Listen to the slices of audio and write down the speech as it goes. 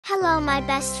Hello my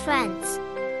best friends.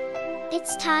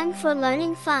 It's time for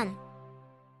learning fun.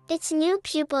 It's new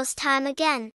pupils time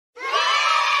again.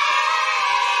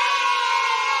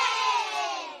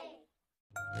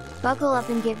 Buckle up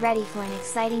and get ready for an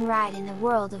exciting ride in the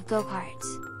world of go-karts.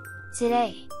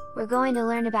 Today, we're going to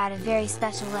learn about a very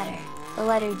special letter, the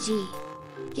letter G.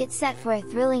 Get set for a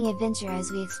thrilling adventure as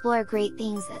we explore great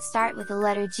things that start with the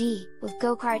letter G, with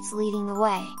go-karts leading the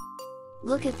way.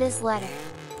 Look at this letter.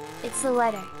 It's the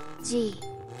letter G.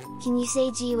 Can you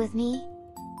say G with me?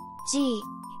 G.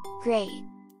 Great!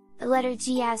 The letter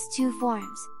G has two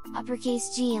forms,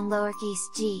 uppercase G and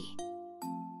lowercase g.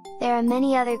 There are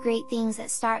many other great things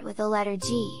that start with the letter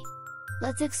G.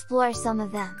 Let's explore some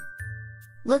of them.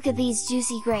 Look at these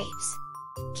juicy grapes!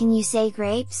 Can you say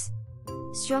grapes?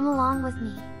 Strum along with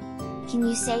me! Can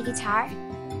you say guitar?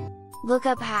 Look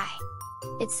up high!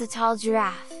 It's the tall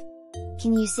giraffe!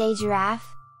 Can you say giraffe?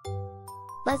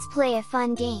 Let's play a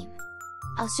fun game!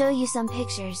 I'll show you some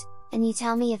pictures, and you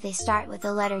tell me if they start with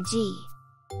the letter G.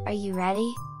 Are you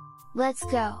ready? Let's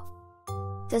go!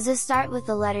 Does this start with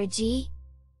the letter G?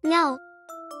 No!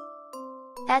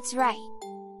 That's right!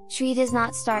 Tree does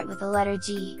not start with the letter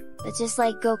G, but just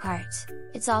like go-karts,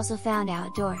 it's also found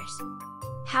outdoors.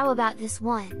 How about this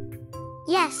one?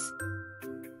 Yes!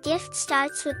 Gift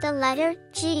starts with the letter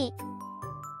G.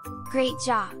 Great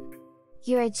job!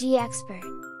 You're a G expert!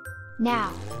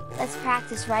 Now, let's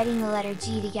practice writing the letter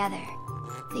G together.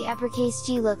 The uppercase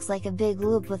G looks like a big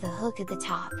loop with a hook at the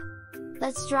top.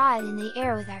 Let's draw it in the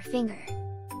air with our finger.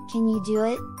 Can you do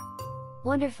it?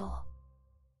 Wonderful!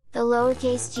 The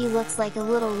lowercase g looks like a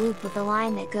little loop with a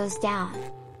line that goes down.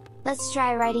 Let's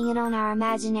try writing it on our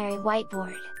imaginary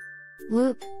whiteboard.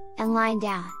 Loop, and line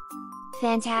down.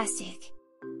 Fantastic!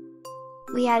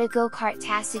 We had a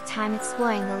go-kart-tastic time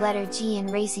exploring the letter G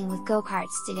and racing with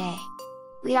go-karts today.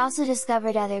 We also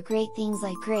discovered other great things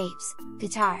like grapes,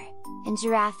 guitar, and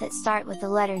giraffe that start with the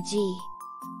letter G.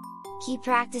 Keep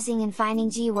practicing and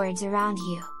finding G words around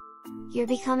you. You're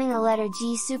becoming a letter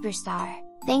G superstar!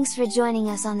 Thanks for joining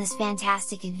us on this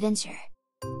fantastic adventure!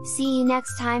 See you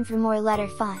next time for more letter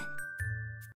fun!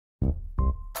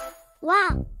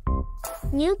 Wow!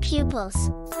 New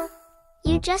pupils!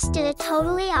 You just did a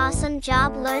totally awesome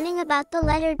job learning about the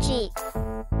letter G!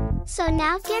 So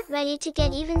now get ready to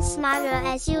get even smarter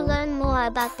as you learn more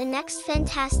about the next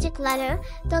fantastic letter,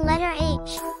 the letter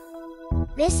H!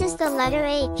 This is the letter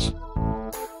H!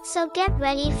 So get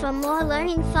ready for more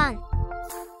learning fun!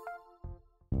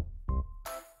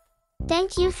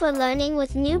 Thank you for learning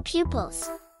with new pupils!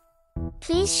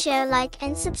 Please share, like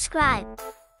and subscribe!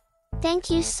 Thank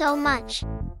you so much!